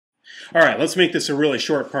All right, let's make this a really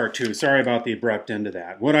short part two. Sorry about the abrupt end of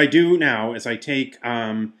that. What I do now is I take,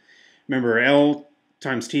 remember, L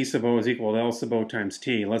times T sub O is equal to L sub O times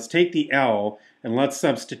T. Let's take the L and let's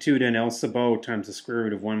substitute in L sub O times the square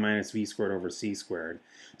root of 1 minus V squared over C squared.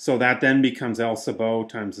 So that then becomes L sub O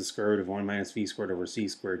times the square root of 1 minus V squared over C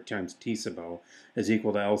squared times T sub O is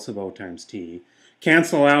equal to L sub O times T.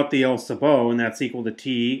 Cancel out the L sub O, and that's equal to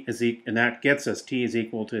T, and that gets us T is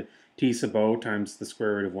equal to T sub O times the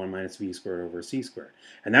square root of 1 minus V squared over C squared.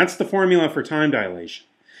 And that's the formula for time dilation.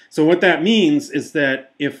 So what that means is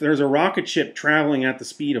that if there's a rocket ship traveling at the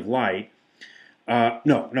speed of light, at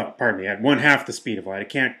 1/2 the speed of light, it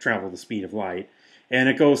can't travel the speed of light, and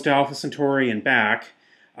it goes to Alpha Centauri and back,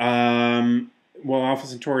 well, Alpha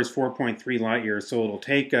Centauri is 4.3 light years, so it'll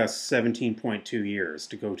take us 17.2 years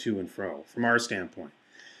to go to and fro, from our standpoint.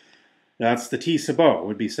 That's the T sub O,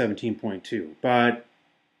 would be 17.2. But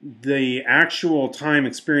the actual time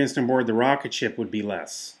experienced on board the rocket ship would be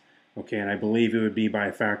less. Okay, and I believe it would be by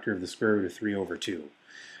a factor of the square root of 3 over 2,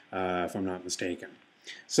 if I'm not mistaken.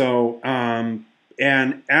 So,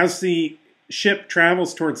 and as the ship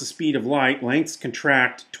travels towards the speed of light, lengths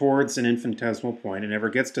contract towards an infinitesimal point. It never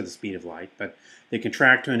gets to the speed of light, but they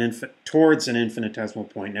contract to towards an infinitesimal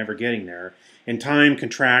point, never getting there. And time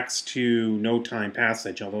contracts to no time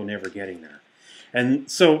passage, although never getting there.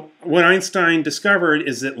 And so what Einstein discovered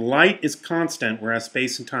is that light is constant, whereas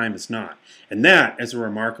space and time is not. And that is a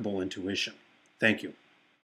remarkable intuition. Thank you.